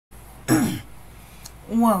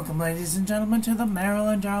Welcome, ladies and gentlemen, to the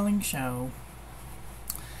Marilyn Darling Show.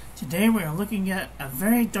 Today we are looking at a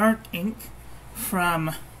very dark ink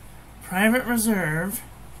from Private Reserve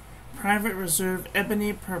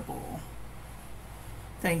Ebony Purple.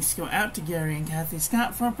 Thanks go out to Gary and Kathy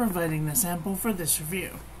Scott for providing the sample for this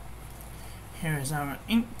review. Here is our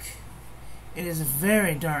ink. It is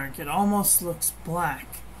very dark. It almost looks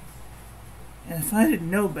black. And if I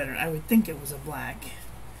didn't know better, I would think it was a black.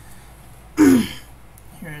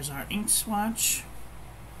 Here is our ink swatch.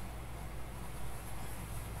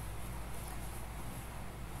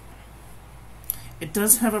 It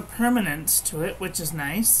does have a permanence to it, which is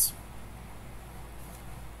nice.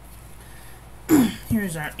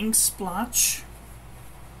 Here's our ink splotch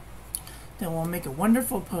that will make a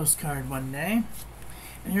wonderful postcard one day.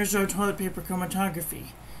 And here's our toilet paper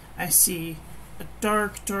chromatography. I see a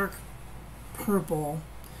dark purple,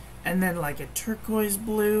 and then like a turquoise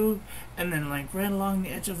blue, and then like right along the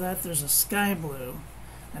edge of that there's a sky blue.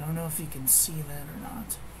 I don't know if you can see that or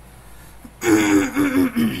not.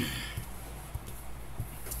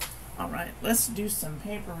 Alright, let's do some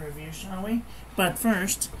paper review, shall we? But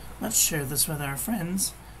first, let's share this with our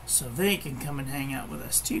friends so they can come and hang out with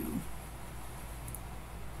us too.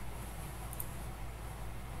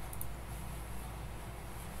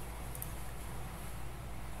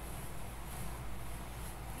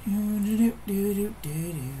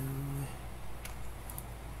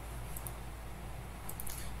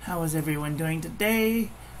 How is everyone doing today?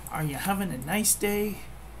 Are you having a nice day?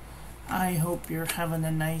 I hope you're having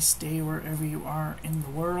a nice day wherever you are in the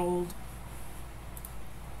world.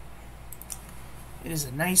 It is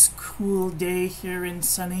a nice cool day here in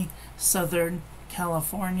sunny Southern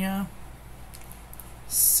California.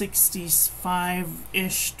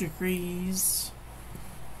 65-ish degrees.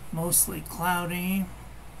 Mostly cloudy.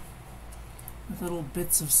 With little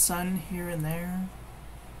bits of sun here and there,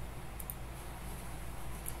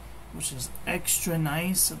 which is extra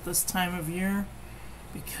nice at this time of year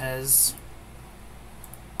because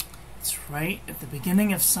it's right at the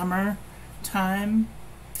beginning of summer time,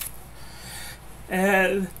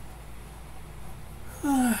 and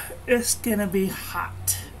it's gonna be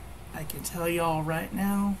hot. I can tell y'all right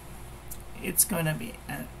now, it's gonna be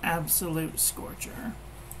an absolute scorcher.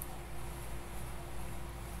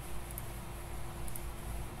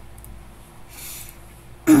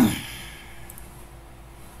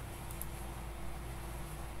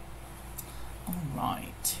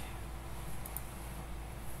 Alright.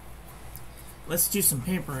 Let's do some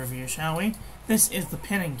paper review, shall we? This is the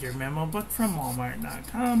Pen and Gear Memo Book from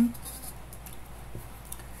Walmart.com.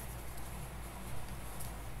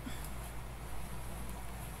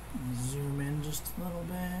 Zoom in just a little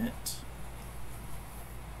bit.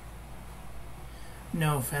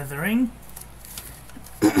 No feathering.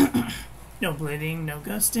 No bleeding, no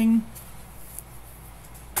gusting.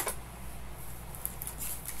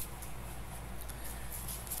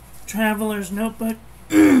 Traveler's Notebook,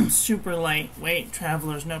 super lightweight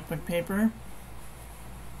Traveler's Notebook paper.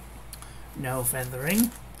 No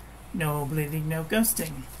feathering, no bleeding, no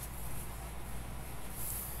gusting.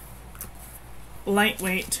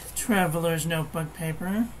 Lightweight Traveler's Notebook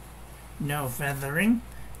paper. No feathering,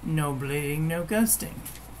 no bleeding, no gusting.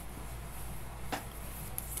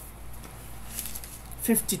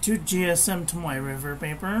 52 GSM Tomoe River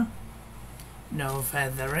paper. No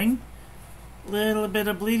feathering. Little bit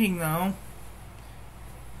of bleeding though.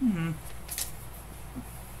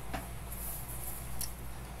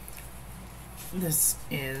 This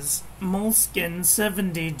is Moleskin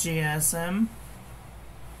 70 GSM.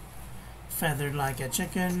 Feathered like a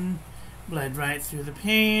chicken. Bled right through the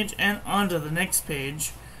page and onto the next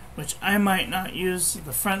page, which I might not use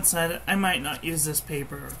the front side. I might not use this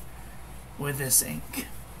paper with this ink.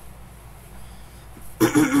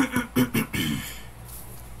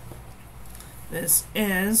 This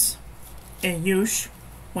is a Yush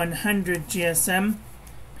 100 GSM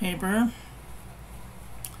paper.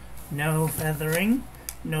 No feathering,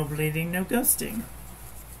 no bleeding, no gusting.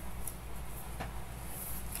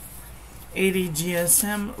 80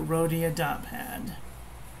 GSM Rhodia dot pad.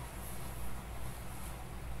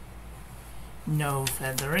 No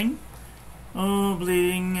feathering, oh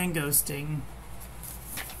bleeding and ghosting.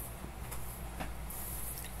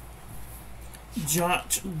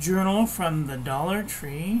 Jot journal from the Dollar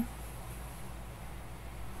Tree.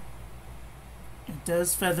 It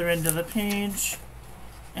does feather into the page,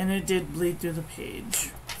 and it did bleed through the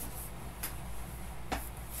page.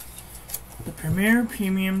 The Premier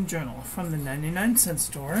Premium Journal from the 99-cent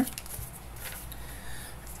store.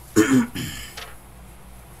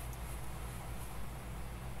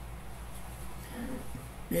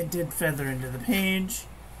 It did feather into the page,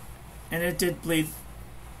 and it did bleed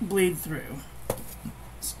through.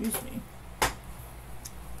 Excuse me.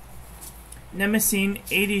 Nemesis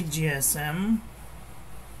 80 GSM.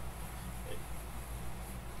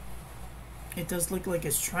 It does look like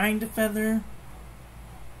it's trying to feather.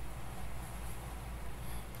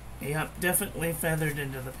 Yep, definitely feathered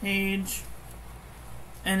into the page.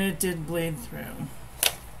 And it did bleed through.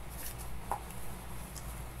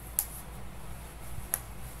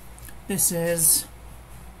 This is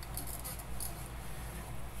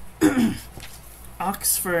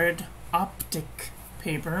Oxford Optic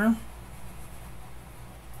paper.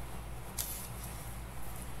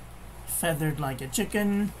 Feathered like a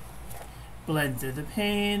chicken. Bled through the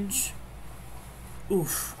page.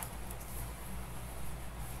 Oof.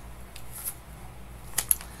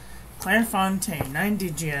 Clairefontaine 90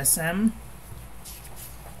 GSM.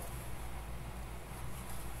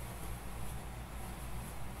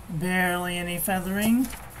 Barely any feathering.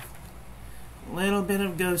 Little bit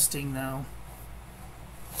of ghosting though.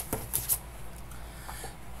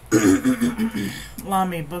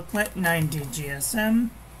 Lamy booklet 90 GSM.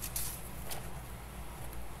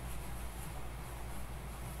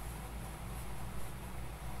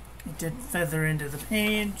 It did feather into the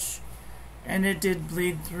page, and it did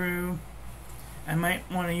bleed through. I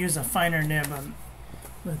might want to use a finer nib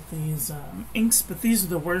with these inks, but these are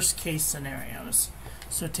the worst case scenarios,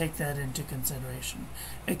 so take that into consideration.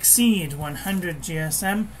 Exceed 100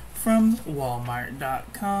 GSM from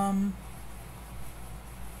Walmart.com.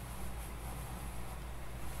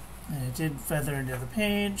 And it did feather into the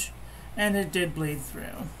page, and it did bleed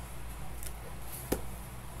through.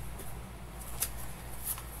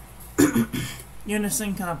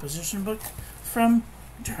 Unison composition book from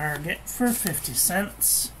Target for 50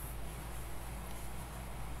 cents.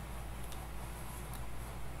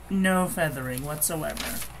 No feathering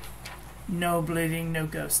whatsoever. No bleeding, no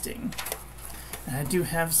ghosting. And I do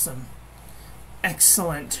have some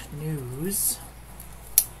excellent news.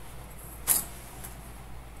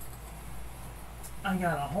 I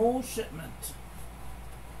got a whole shipment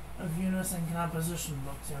of Unison composition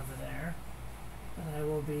books over there that I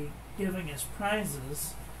will be giving as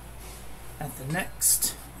prizes at the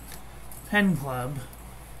next Pen Club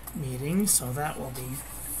meeting, so that will be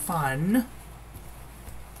fun.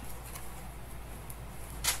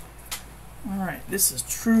 Alright, this is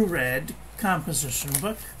True Red composition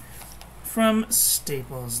book from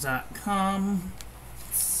Staples.com.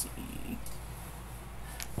 Let's see.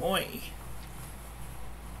 Oi.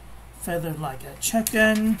 Feathered like a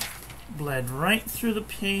chicken. Bled right through the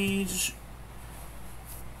page.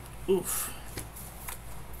 Oof.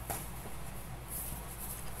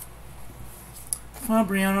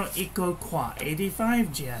 Fabriano Eco Qua 85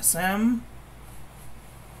 GSM.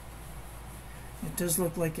 It does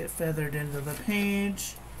look like it feathered into the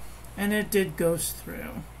page, and it did ghost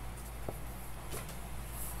through.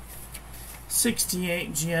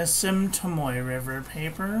 68 GSM Tomoy River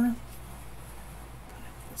paper.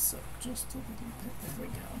 Back this up just a little bit. There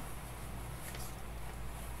we go.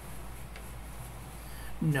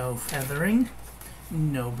 No feathering,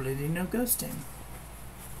 no bleeding, no ghosting.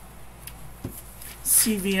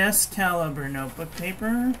 CVS Caliber notebook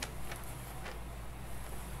paper.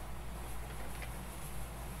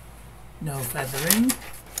 No feathering,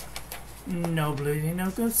 no bleeding,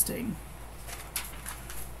 no ghosting.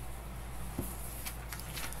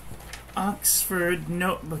 Oxford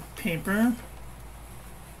notebook paper.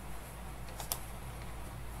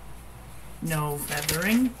 No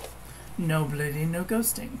feathering, no bleeding, no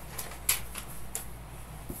ghosting.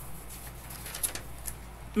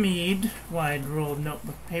 Mead wide rolled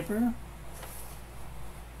notebook paper.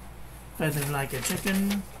 Feathered like a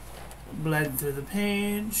chicken. Bled through the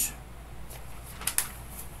page.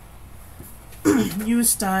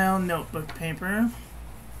 U-style notebook paper.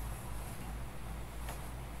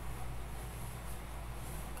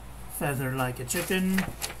 Feathered like a chicken.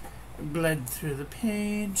 Bled through the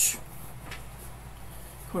page.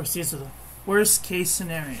 Of course, these are the worst case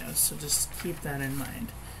scenarios, so just keep that in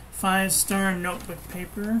mind. 5-star notebook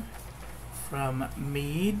paper from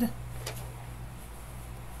Mead.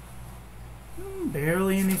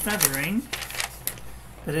 Barely any feathering,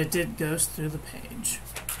 but it did ghost through the page.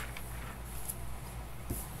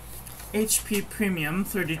 HP Premium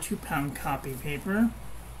 32-pound copy paper.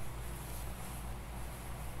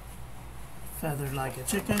 Feathered like a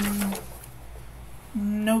chicken.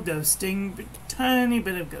 No ghosting, but tiny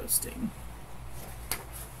bit of ghosting.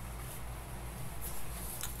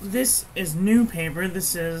 This is new paper.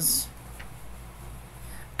 This is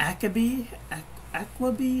Aquaby.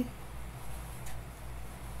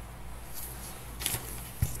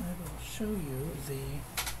 show you the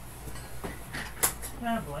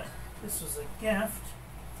tablet. This was a gift.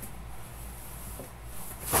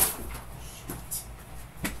 Shit.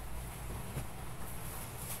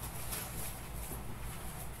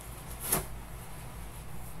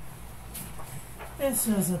 This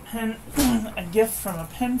was a pen, a gift from a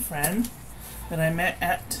pen friend that I met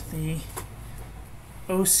at the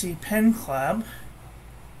OC Pen Club,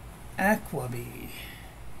 Aquabee.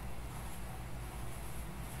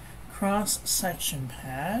 Cross-section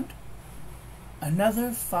pad.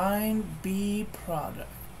 Another fine B product.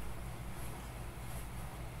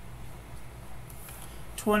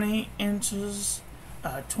 20 inches,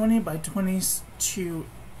 20 by 22,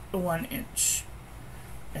 1 inch.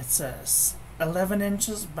 It says 11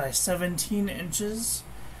 inches by 17 inches,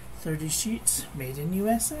 30 sheets, made in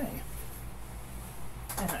USA.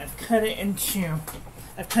 And I've cut it in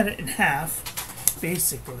half,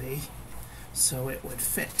 basically, so it would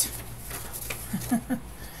fit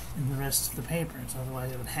in the rest of the papers,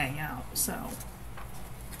 otherwise it would hang out, so.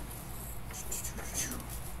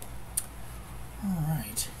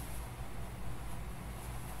 Alright.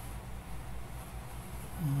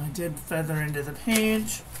 I did feather into the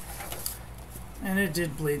page, and it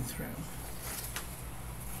did bleed through.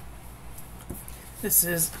 This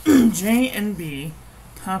is J&B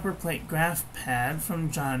Copperplate Graph Pad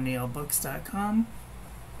from JohnNeilBooks.com.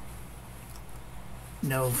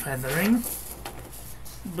 No feathering,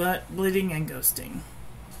 but bleeding and ghosting.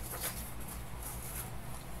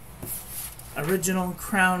 Original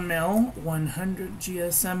Crown Mill 100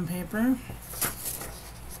 GSM paper.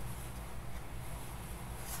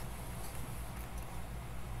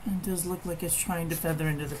 It does look like it's trying to feather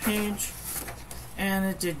into the page, and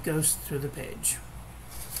it did ghost through the page.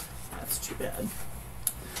 That's too bad.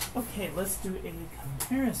 Okay, let's do a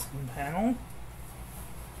comparison panel.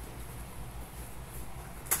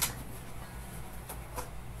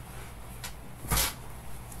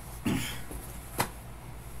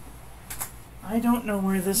 I don't know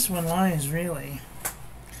where this one lies, really.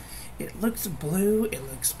 It looks blue, it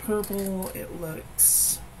looks purple, it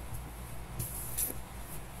looks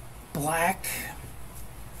black.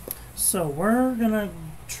 So we're gonna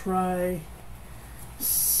try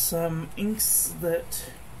some inks that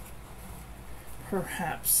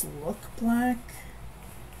perhaps look black.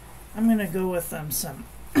 I'm gonna go with some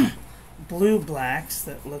blue blacks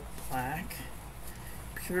that look black.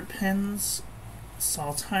 Pure Pens,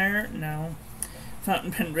 Saltire, no.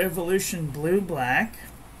 Fountain Pen Revolution Blue Black.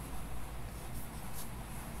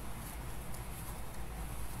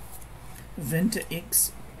 Venta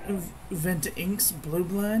Inks Blue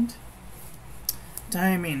Blood.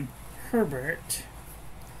 Diamine Herbert.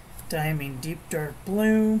 Diamine Deep Dark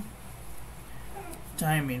Blue.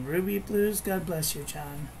 Diamine Ruby Blues. God bless you,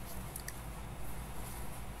 John.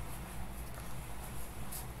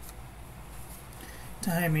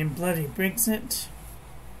 Diamine Bloody Brexit.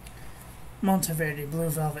 Monteverde Blue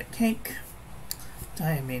Velvet Cake.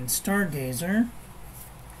 Diamine Stargazer.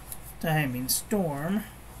 Diamine Storm.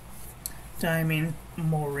 Diamine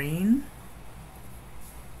Maureen.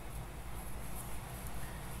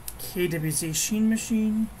 KWZ Sheen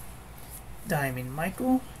Machine. Diamine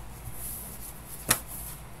Michael.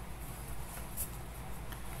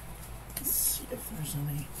 Let's see if there's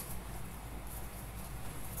any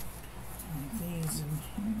of these in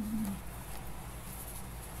here.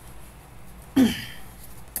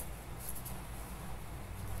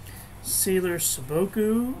 Sailor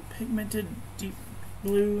Saboku, Pigmented Deep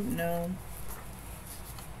Blue, no.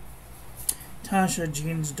 Tasha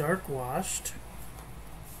Jeans Dark Washed.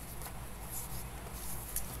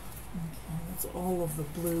 Okay, that's all of the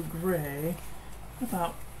blue-gray. What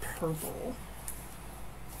about purple?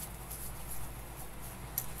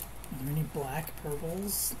 Are there any black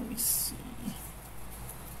purples? Let me see.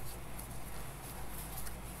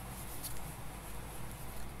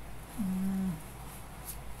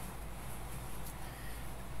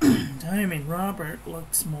 Diamine Robert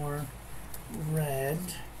looks more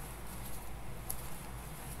red.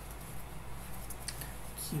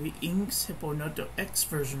 Kiwi Inks Hipponoto X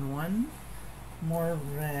version 1, more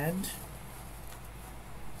red.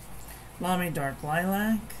 Lamy Dark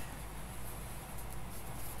Lilac.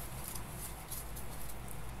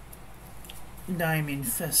 Diamine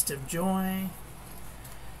Festive Joy.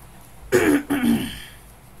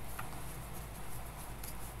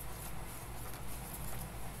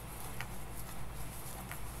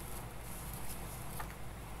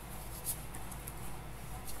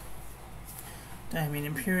 Diamine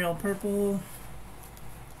Imperial Purple.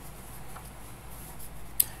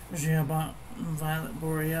 Giabot Violet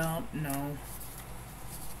Boreal. No.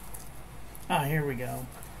 Ah, here we go.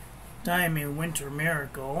 Diamond Winter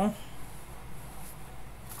Miracle.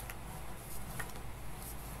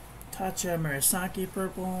 Tatcha Murasaki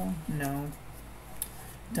Purple. No.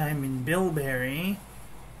 Diamond Bilberry.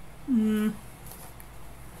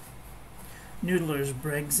 Noodler's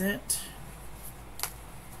Brexit.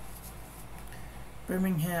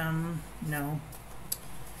 Birmingham. No.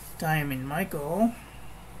 Diamond Michael.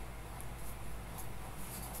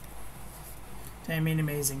 Diamond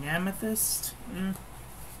Amazing Amethyst.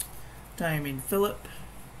 Diamond Philip.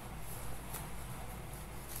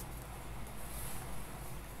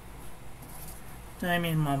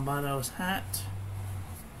 Diamond Mombado's Hat.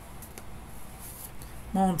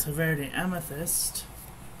 Monteverde Amethyst.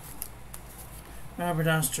 Robert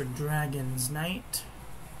Oster Dragon's Knight.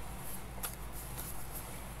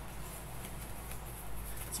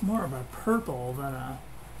 It's more of a purple than a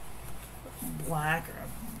black or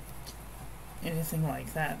anything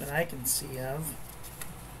like that I can see of.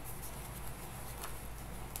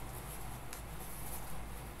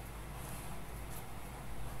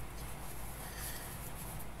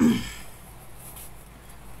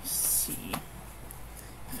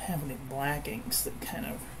 Have any black inks that kind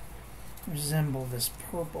of resemble this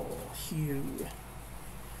purple hue.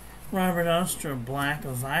 Robert Oster Black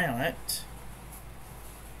Violet.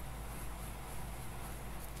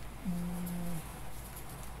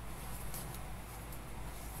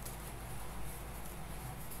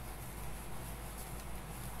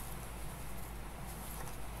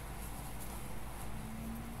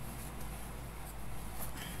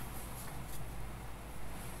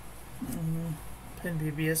 Pen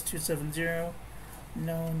BBS 270.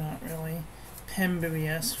 No, not really. Pen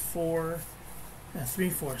BBS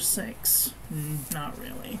 346. Not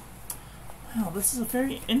really. Wow, this is a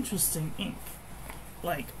very interesting ink.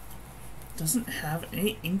 Like, doesn't have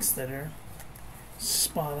any inks that are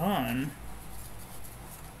spot on.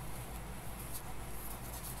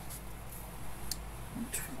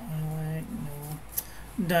 Twilight, no.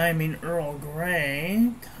 Diamond Earl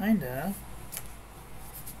Grey, kinda.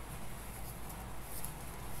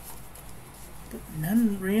 But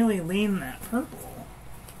none really lean that purple.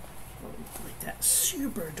 Like that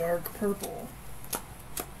super dark purple.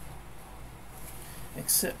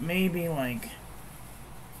 Except maybe like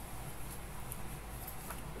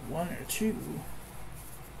one or two.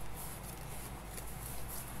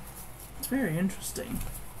 It's very interesting.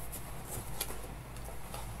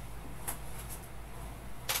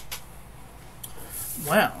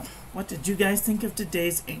 Well, what did you guys think of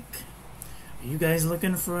today's ink? Are you guys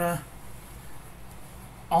looking for a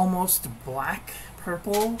almost black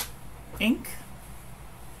purple ink?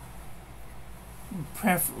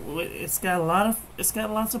 It's got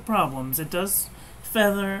lots of problems. It does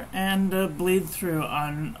feather and bleed through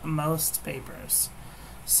on most papers.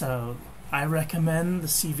 So I recommend the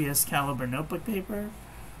CVS Caliber notebook paper.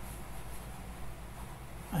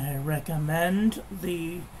 I recommend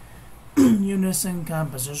the Unison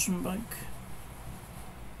composition book.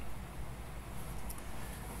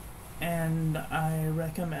 And I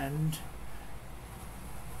recommend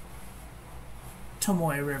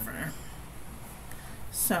Tomoe River.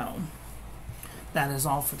 So, that is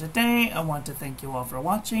all for today. I want to thank you all for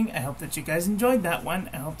watching. I hope that you guys enjoyed that one.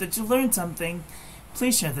 I hope that you learned something.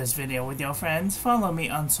 Please share this video with your friends. Follow me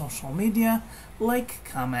on social media. Like,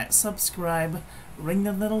 comment, subscribe, ring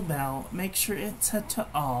the little bell. Make sure it's set to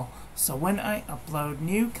all, so when I upload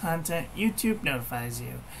new content, YouTube notifies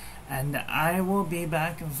you. And I will be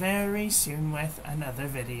back very soon with another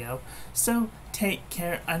video. So take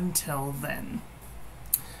care until then.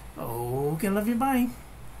 Okay, love you, bye.